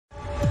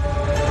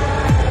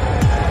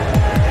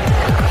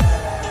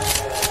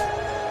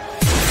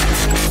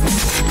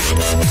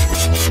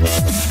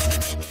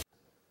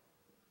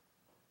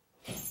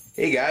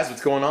Hey guys,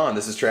 what's going on?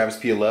 This is Travis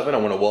P11. I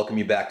want to welcome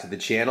you back to the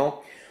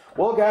channel.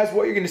 Well guys,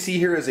 what you're going to see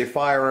here is a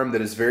firearm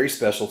that is very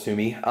special to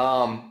me.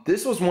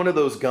 This was one of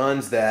those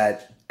guns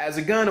that, as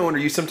a gun owner,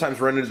 you sometimes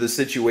run into the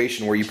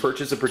situation where you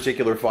purchase a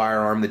particular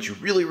firearm that you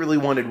really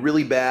wanted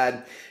really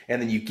bad,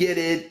 and then you get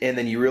it, and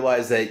then you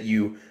realize that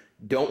you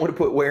don't want to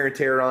put wear and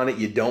tear on it,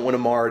 you don't want to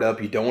mar it up,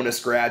 you don't want to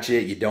scratch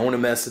it, you don't want to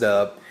mess it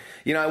up.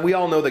 You know, we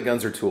all know that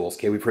guns are tools,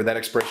 okay? We've heard that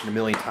expression a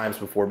million times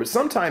before, but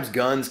sometimes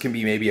guns can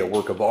be maybe a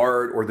work of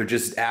art or they're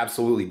just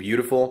absolutely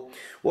beautiful.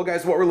 Well,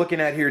 guys, what we're looking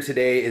at here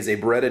today is a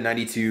Beretta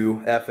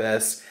 92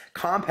 FS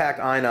compact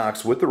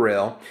inox with the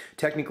rail.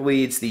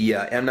 Technically, it's the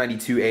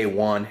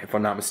M9A1, if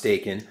I'm not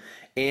mistaken.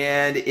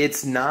 And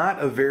it's not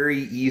a very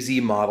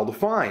easy model to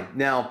find.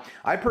 Now,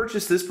 I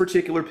purchased this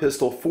particular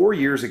pistol 4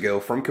 years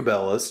ago from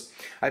Cabela's.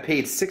 I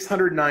paid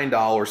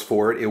 $609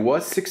 for it. It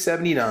was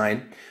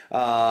 $679.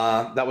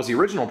 That was the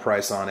original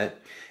price on it.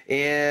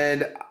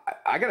 And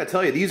I gotta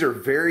tell you, these are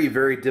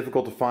very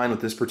difficult to find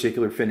with this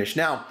particular finish.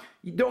 Now,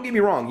 don't get me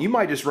wrong, you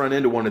might just run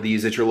into one of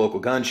these at your local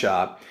gun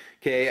shop.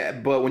 Okay,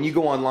 but when you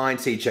go online,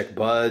 say you check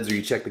Buds or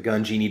you check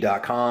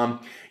thegungenie.com,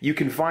 you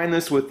can find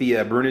this with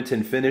the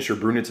Bruneton finish or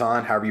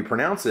Bruneton, however you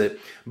pronounce it,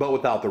 but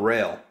without the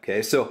rail.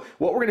 Okay, so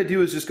what we're going to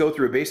do is just go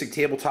through a basic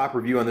tabletop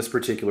review on this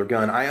particular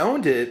gun. I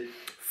owned it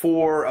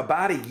for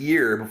about a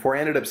year before I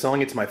ended up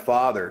selling it to my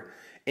father.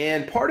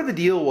 And part of the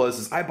deal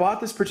was I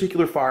bought this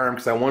particular firearm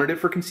because I wanted it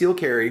for concealed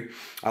carry.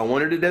 I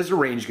wanted it as a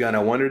range gun. I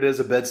wanted it as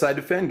a bedside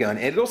defend gun.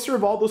 And it'll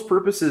serve all those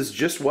purposes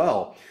just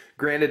well.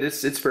 Granted,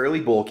 it's fairly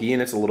bulky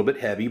and it's a little bit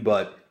heavy,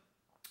 but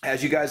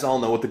as you guys all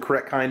know, with the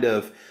correct kind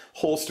of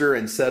holster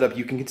and setup,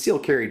 you can conceal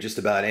carry just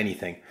about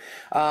anything.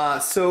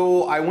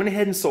 So I went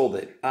ahead and sold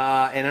it. And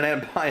I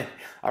ended up buying,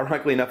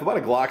 ironically enough, I bought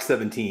a Glock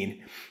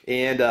 17.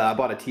 And I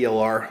bought a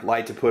TLR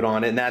light to put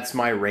on it, and that's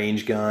my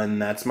range gun,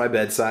 that's my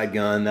bedside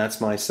gun,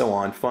 that's my so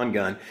on fun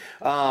gun.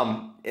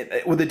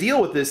 Well, the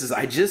deal with this is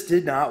I just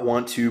did not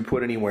want to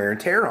put any wear and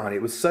tear on it.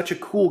 It was such a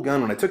cool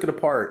gun when I took it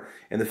apart,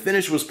 and the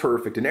finish was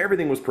perfect, and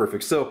everything was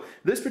perfect. So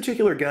this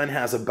particular gun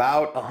has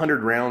about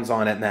 100 rounds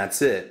on it, and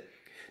that's it.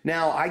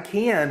 Now, I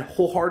can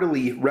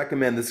wholeheartedly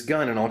recommend this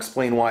gun, and I'll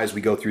explain why as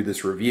we go through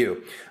this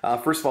review.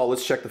 First of all,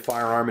 let's check the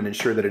firearm and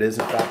ensure that it is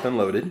in fact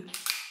unloaded.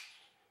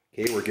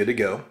 Okay, we're good to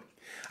go.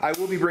 I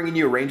will be bringing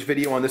you a range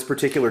video on this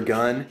particular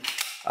gun,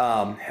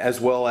 as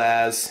well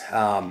as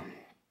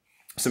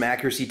some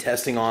accuracy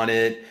testing on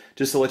it,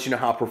 just to let you know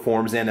how it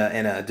performs, and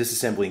a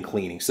disassembly and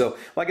cleaning. So,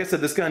 like I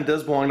said, this gun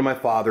does belong to my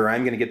father.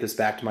 I'm going to get this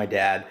back to my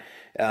dad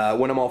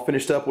when I'm all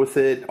finished up with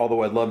it,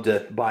 although I'd love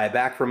to buy it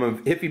back from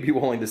him if he'd be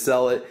willing to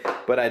sell it,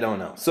 but I don't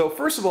know. So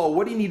first of all,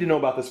 what do you need to know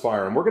about this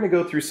firearm? We're going to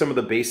go through some of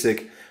the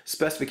basic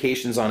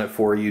specifications on it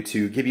for you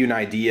to give you an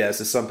idea as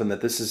to something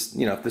that this is,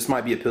 you know, this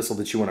might be a pistol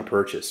that you want to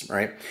purchase,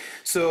 right?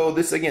 So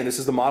this, again, this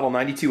is the model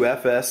 92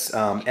 FS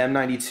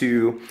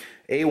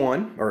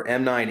M92A1, or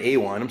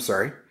M9A1, I'm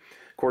sorry,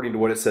 according to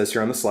what it says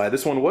here on the slide.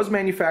 This one was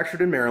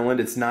manufactured in Maryland.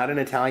 It's not an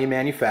Italian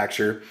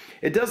manufacturer.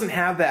 It doesn't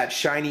have that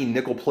shiny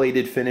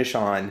nickel-plated finish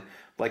on,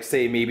 like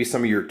say maybe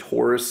some of your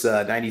Taurus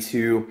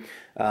 92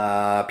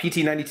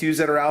 PT92s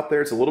that are out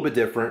there. It's a little bit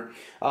different.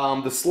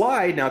 The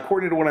slide, now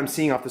according to what I'm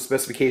seeing off the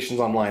specifications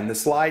online, the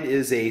slide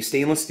is a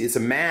it's a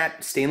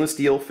matte stainless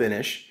steel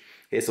finish.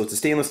 Okay, so it's a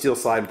stainless steel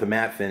slide with a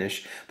matte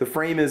finish. The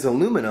frame is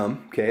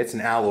aluminum. Okay, it's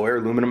an alloy, or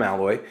aluminum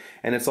alloy,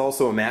 and it's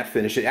also a matte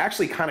finish. It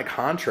actually kind of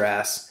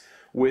contrasts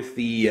with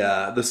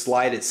the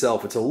slide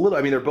itself. It's a little,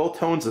 I mean, they're both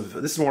tones of,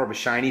 this is more of a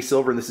shiny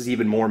silver, and this is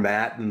even more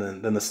matte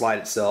than the slide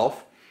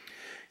itself.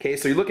 Okay,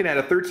 so you're looking at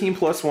a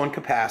 13+1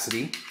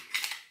 capacity.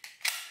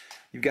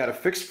 You've got a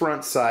fixed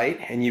front sight,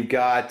 and you've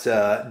got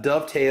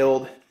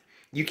dovetailed.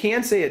 You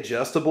can say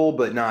adjustable,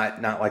 but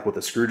not like with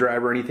a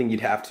screwdriver or anything. You'd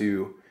have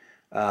to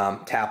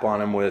tap on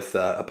them with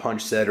a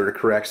punch set or a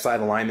correct sight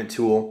alignment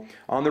tool.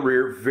 On the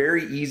rear,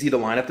 very easy to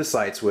line up the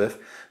sights with.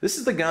 This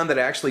is the gun that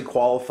I actually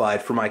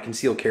qualified for my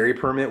concealed carry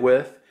permit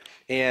with.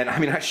 And I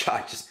mean, I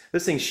shot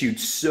this thing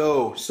shoots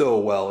so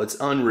well. It's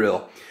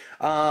unreal.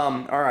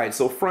 All right,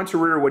 so front to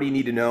rear, what do you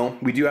need to know?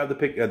 We do have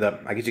the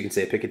I guess you can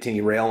say a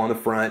Picatinny rail on the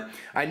front.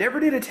 I never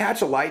did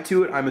attach a light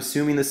to it. I'm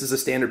assuming this is a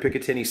standard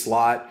Picatinny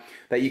slot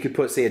that you could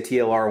put, say, a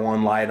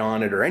TLR1 light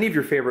on it, or any of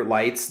your favorite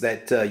lights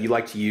that you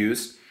like to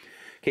use.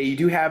 Okay, you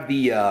do have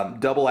the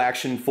double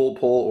action, full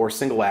pull, or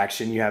single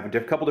action. You have a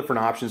couple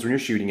different options when you're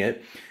shooting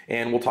it,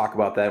 and we'll talk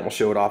about that, and we'll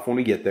show it off when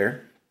we get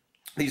there.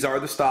 These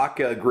are the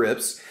stock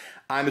grips.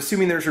 I'm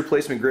assuming there's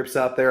replacement grips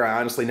out there.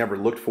 I honestly never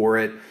looked for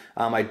it.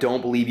 I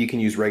don't believe you can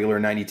use regular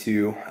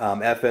 92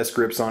 FS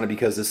grips on it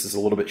because this is a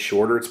little bit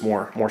shorter. It's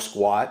more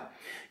squat.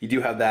 You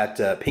do have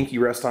that pinky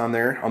rest on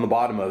there on the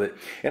bottom of it.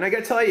 And I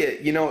gotta tell you,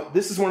 you know,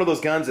 this is one of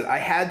those guns that I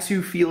had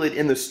to feel it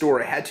in the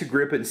store. I had to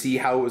grip it and see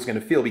how it was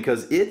gonna feel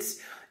because it's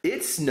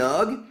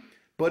snug,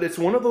 but it's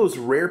one of those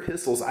rare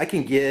pistols I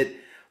can get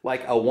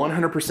like a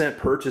 100%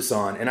 purchase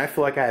on, and I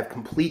feel like I have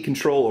complete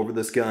control over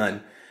this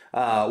gun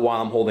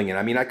while I'm holding it.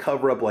 I mean, I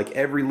cover up like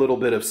every little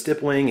bit of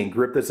stippling and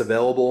grip that's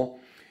available.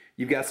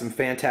 You've got some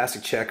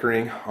fantastic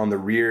checkering on the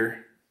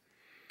rear.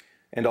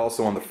 and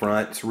also on the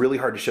front. It's really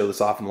hard to show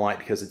this off in the light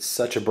because it's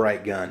such a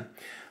bright gun.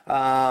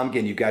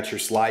 Again, you've got your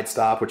slide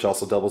stop, which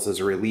also doubles as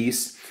a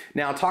release.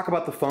 Now, talk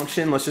about the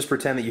function. Let's just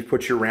pretend that you've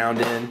put your round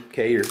in,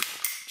 okay, your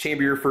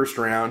chamber your first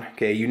round.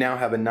 Okay, you now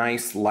have a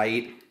nice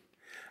light.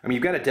 I mean,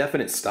 you've got a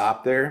definite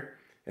stop there,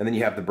 and then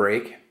you have the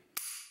break.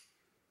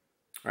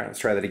 All right, let's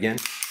try that again.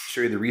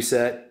 Show you the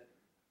reset.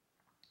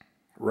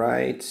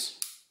 Right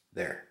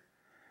there.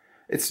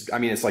 I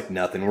mean, it's like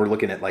nothing. We're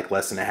looking at like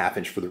less than a ½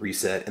 inch for the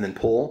reset, and then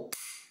pull.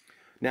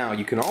 Now,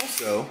 you can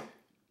also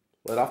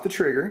let off the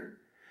trigger,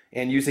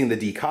 and using the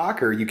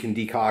decocker, you can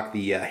decock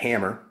the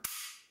hammer,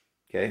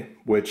 okay,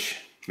 which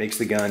makes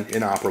the gun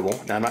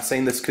inoperable. Now, I'm not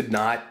saying this could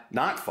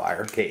not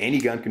fire. Okay, any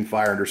gun can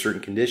fire under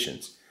certain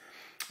conditions.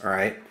 All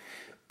right,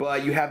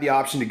 but you have the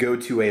option to go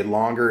to a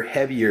longer,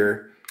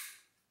 heavier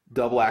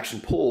double action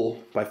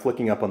pull by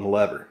flicking up on the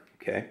lever.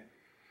 Okay,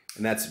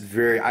 and that's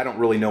I don't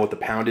really know what the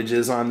poundage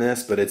is on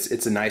this, but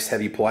it's a nice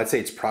heavy pull. I'd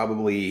say it's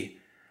probably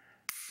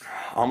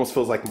almost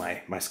feels like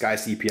my Sky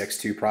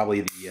CPX2,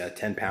 probably the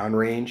 10-pound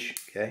range.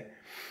 Okay,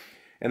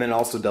 and then it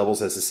also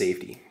doubles as a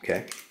safety.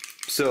 Okay,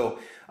 so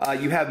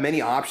you have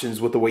many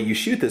options with the way you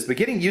shoot this, but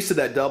getting used to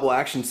that double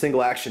action,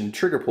 single action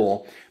trigger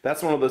pull,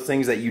 that's one of those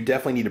things that you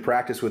definitely need to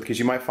practice with, because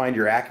you might find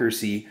your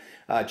accuracy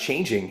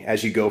changing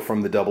as you go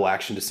from the double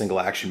action to single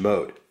action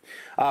mode.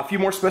 A few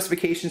more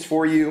specifications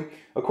for you.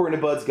 According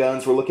to Bud's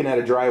Guns, we're looking at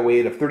a dry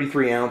weight of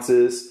 33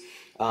 ounces.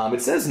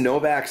 It says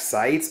Novak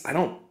sights. I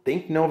don't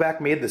think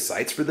Novak made the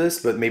sights for this,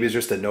 but maybe it's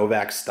just a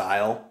Novak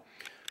style.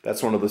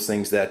 That's one of those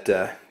things that,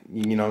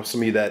 you know,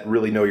 some of you that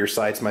really know your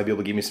sights might be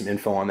able to give me some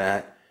info on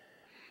that.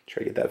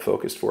 Try to get that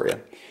focused for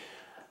you.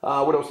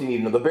 What else do you need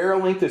to know? The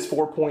barrel length is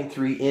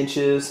 4.3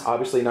 inches,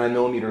 obviously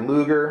 9mm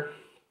Luger,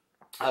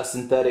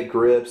 synthetic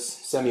grips,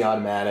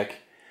 semi-automatic,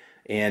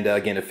 and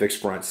again, a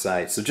fixed front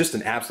sight. So just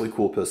an absolutely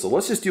cool pistol.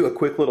 Let's just do a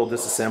quick little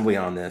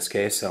disassembly on this,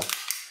 okay? So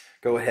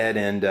go ahead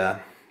and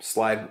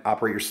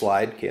operate your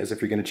slide, okay, as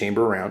if you're going to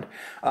chamber around.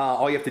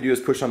 All you have to do is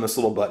push on this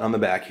little button on the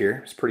back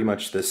here. It's pretty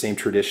much the same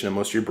tradition of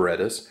most of your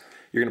Berettas.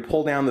 You're going to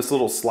pull down this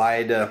little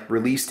slide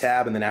release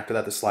tab, and then after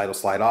that, the slide will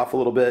slide off a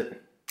little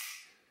bit.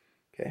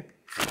 Okay,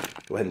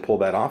 go ahead and pull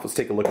that off. Let's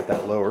take a look at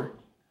that lower.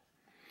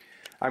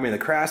 I mean, the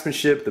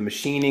craftsmanship, the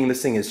machining,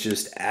 this thing is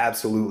just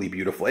absolutely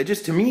beautiful. It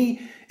just, to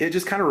me, it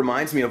just kind of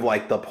reminds me of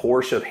like the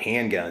Porsche of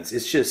handguns.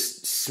 It's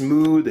just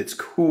smooth, it's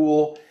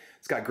cool,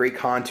 it's got great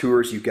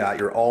contours. You've got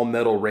your all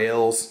metal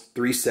rails,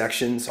 3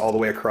 sections all the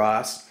way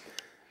across.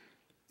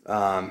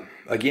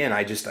 Again,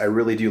 I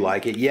really do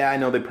like it. Yeah, I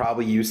know they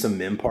probably use some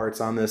MIM parts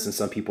on this, and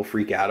some people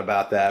freak out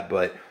about that,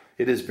 but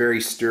it is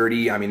very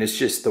sturdy. I mean, it's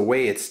just the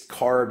way it's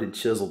carved and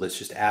chiseled, it's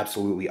just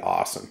absolutely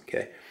awesome.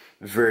 Okay,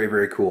 very,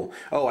 very cool.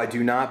 Oh, I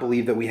do not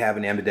believe that we have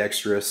an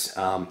ambidextrous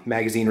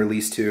magazine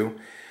release too,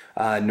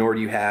 nor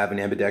do you have an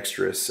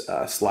ambidextrous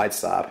slide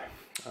stop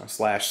 /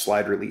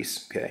 slide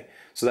release. Okay,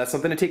 so that's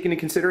something to take into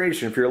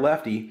consideration. If you're a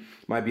lefty,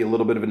 might be a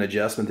little bit of an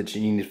adjustment that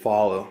you need to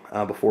follow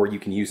before you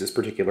can use this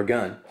particular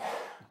gun.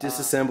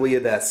 Disassembly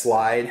of that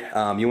slide,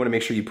 you want to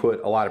make sure you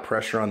put a lot of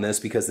pressure on this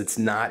because it's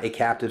not a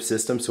captive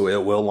system, so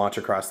it will launch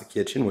across the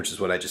kitchen, which is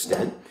what I just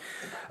did.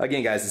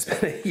 Again, guys, it's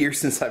been a year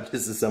since I've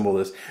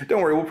disassembled this.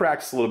 Don't worry, we'll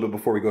practice a little bit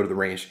before we go to the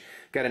range.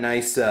 Got a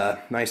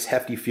nice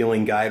hefty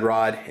feeling guide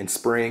rod and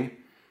spring.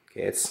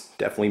 Okay, it's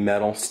definitely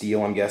metal,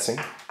 steel, I'm guessing.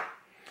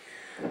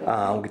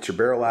 We'll get your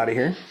barrel out of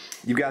here.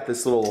 You've got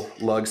this little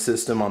lug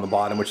system on the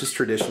bottom, which is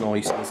traditional.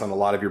 You see this on a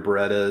lot of your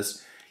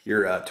Berettas.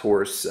 Your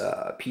Taurus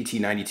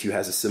PT92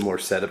 has a similar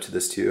setup to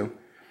this too.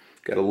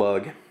 Got a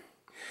lug.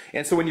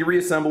 And so when you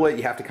reassemble it,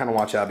 you have to kind of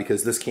watch out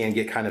because this can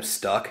get kind of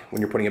stuck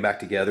when you're putting it back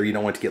together. You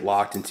don't want it to get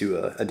locked into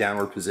a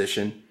downward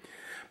position.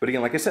 But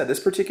again, like I said, this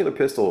particular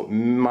pistol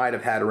might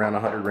have had around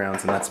 100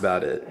 rounds, and that's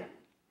about it.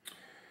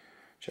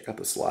 Check out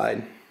the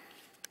slide.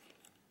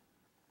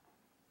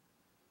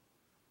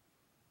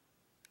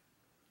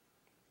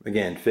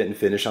 Again, fit and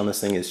finish on this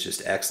thing is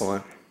just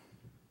excellent.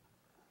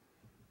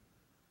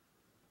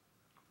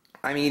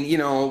 I mean, you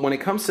know, when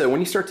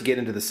you start to get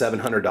into the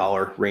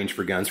 $700 range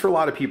for guns, for a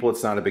lot of people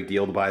it's not a big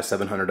deal to buy a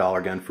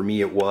 $700 gun. For me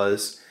it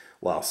was,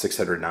 well,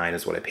 $609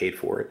 is what I paid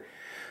for it.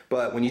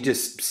 But when you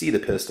just see the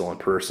pistol in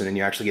person and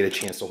you actually get a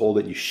chance to hold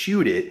it and you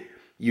shoot it,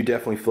 you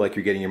definitely feel like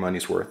you're getting your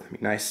money's worth. I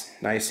mean,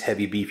 nice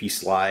heavy beefy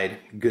slide,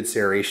 good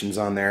serrations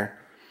on there,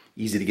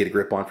 easy to get a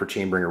grip on for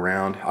chambering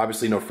around.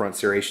 Obviously no front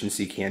serration,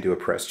 so you can do a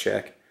press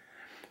check.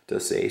 It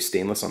does say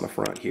stainless on the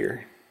front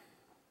here.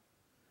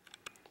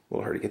 A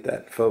little hard to get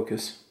that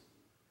focus.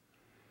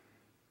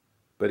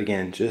 But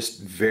again,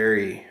 just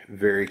very,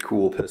 very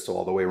cool pistol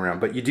all the way around.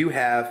 But you do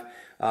have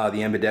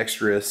the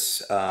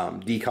ambidextrous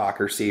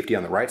decocker safety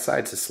on the right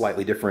side. It's a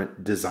slightly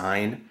different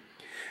design.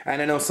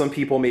 And I know some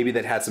people maybe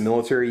that had some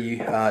military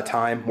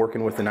time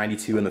working with the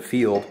 92 in the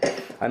field.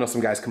 I know some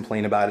guys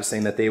complain about it,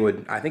 saying that they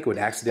would, I think, would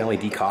accidentally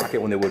decock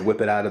it when they would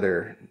whip it out of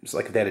their, it's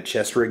like if they had a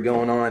chest rig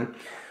going on,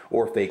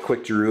 or if they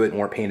quick drew it and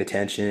weren't paying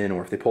attention,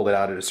 or if they pulled it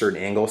out at a certain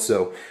angle.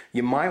 So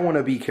you might want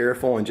to be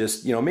careful and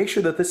just, you know, make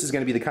sure that this is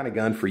going to be the kind of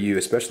gun for you,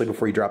 especially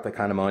before you drop that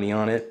kind of money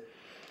on it.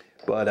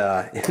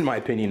 but in my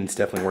opinion, it's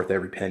definitely worth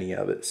every penny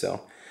of it.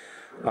 So,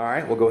 all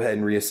right, we'll go ahead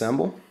and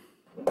reassemble.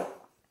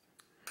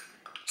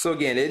 So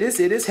again, it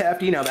is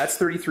hefty. Now that's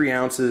 33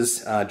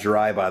 ounces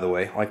dry, by the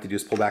way. All I like to do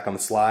is pull back on the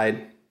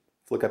slide,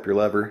 flick up your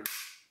lever,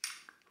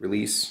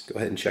 release, go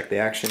ahead and check the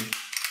action.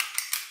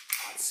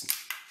 It's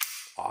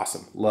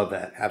awesome. Love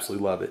that.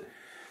 Absolutely love it.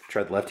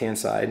 Try the left-hand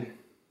side,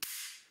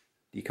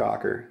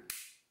 decocker,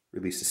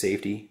 release the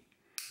safety.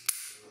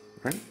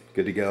 All right,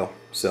 good to go.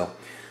 So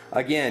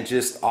again,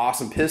 just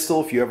awesome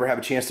pistol. If you ever have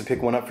a chance to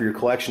pick one up for your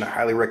collection, I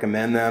highly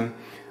recommend them.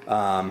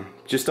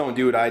 Just don't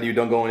do what I do.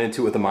 Don't go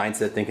into it with a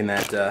mindset thinking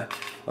that,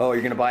 oh,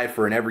 you're going to buy it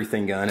for an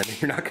everything gun,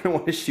 and you're not going to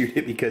want to shoot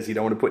it because you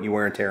don't want to put any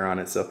wear and tear on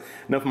it. So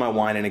enough of my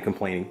whining and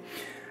complaining.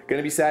 Going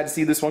to be sad to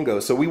see this one go.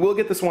 So we will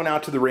get this one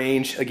out to the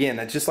range.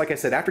 Again, just like I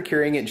said, after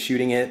carrying it and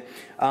shooting it,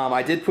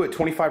 I did put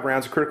 25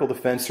 rounds of critical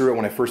defense through it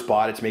when I first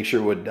bought it to make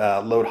sure it would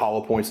load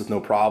hollow points with no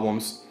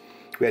problems.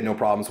 We had no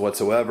problems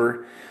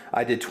whatsoever.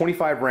 I did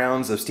 25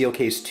 rounds of steel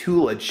case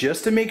Tula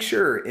just to make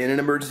sure in an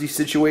emergency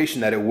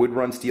situation that it would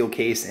run steel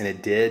case, and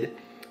it did.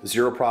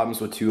 Zero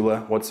problems with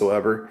Tula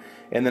whatsoever.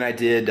 And then I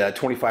did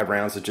 25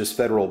 rounds of just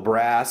federal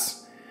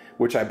brass,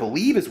 which I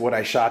believe is what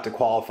I shot to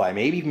qualify.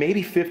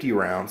 Maybe 50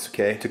 rounds,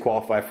 okay, to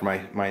qualify for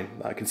my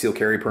concealed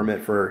carry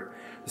permit for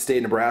the state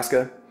of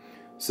Nebraska.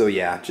 So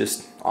yeah,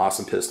 just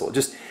awesome pistol.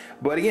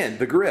 But again,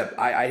 the grip,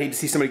 I hate to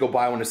see somebody go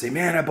buy one and say,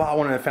 man, I bought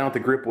one and I found the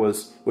grip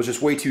was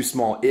just way too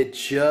small. It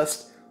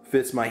just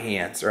fits my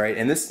hands, right?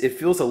 And it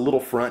feels a little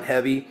front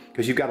heavy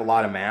because you've got a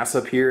lot of mass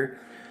up here.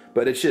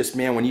 But it's just,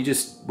 man, when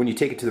you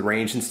take it to the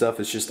range and stuff,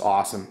 it's just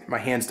awesome. My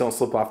hands don't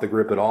slip off the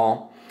grip at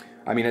all.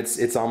 I mean,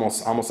 it's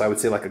almost I would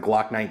say like a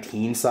Glock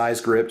 19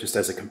 size grip, just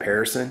as a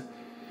comparison.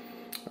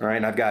 All right,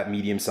 and I've got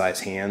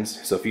medium-sized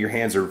hands, so if your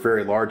hands are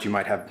very large, you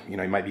might have, you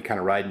might be kind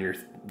of riding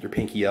your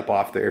pinky up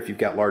off there if you've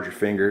got larger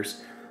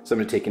fingers.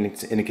 Something to take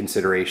into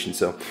consideration.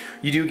 So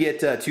you do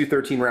get two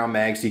 13-round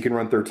mags, so you can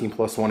run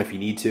 13+1 if you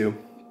need to.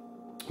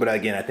 But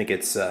again, I think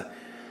it's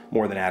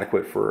more than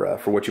adequate for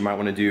what you might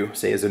want to do,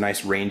 say as a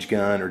nice range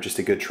gun or just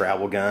a good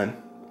travel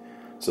gun.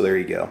 So there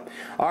you go.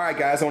 All right,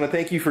 guys, I want to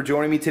thank you for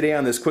joining me today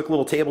on this quick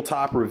little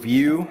tabletop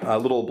review, a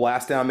little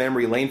blast down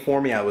memory lane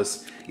for me. I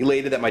was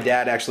elated that my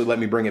dad actually let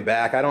me bring it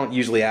back. I don't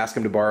usually ask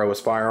him to borrow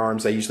his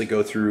firearms. I usually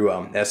go through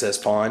SS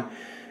Pawn.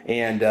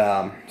 And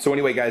so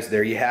anyway, guys,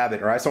 there you have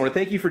it. All right, so I want to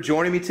thank you for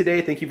joining me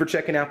today. Thank you for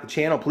checking out the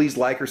channel. Please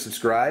like or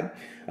subscribe.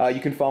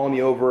 You can follow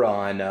me over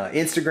on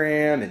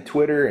Instagram and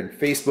Twitter and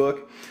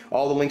Facebook.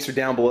 All the links are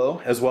down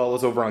below, as well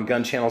as over on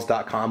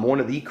gunchannels.com, one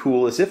of the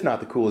coolest, if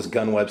not the coolest,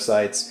 gun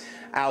websites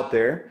out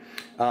there.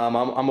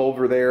 I'm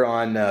over there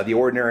on the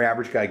Ordinary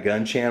Average Guy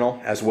Gun channel,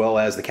 as well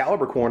as the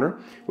Caliber Corner,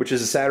 which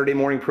is a Saturday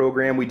morning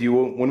program we do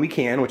when we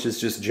can, which is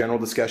just a general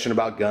discussion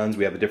about guns.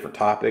 We have a different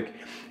topic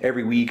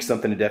every week,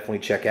 something to definitely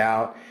check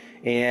out.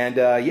 And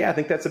yeah, I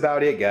think that's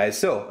about it, guys.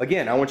 So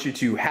again, I want you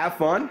to have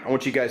fun. I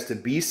want you guys to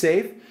be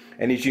safe.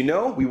 And as you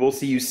know, we will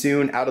see you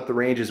soon out at the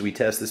range as we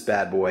test this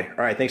bad boy.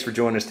 All right, thanks for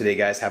joining us today,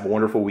 guys. Have a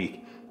wonderful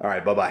week. All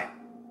right, bye-bye.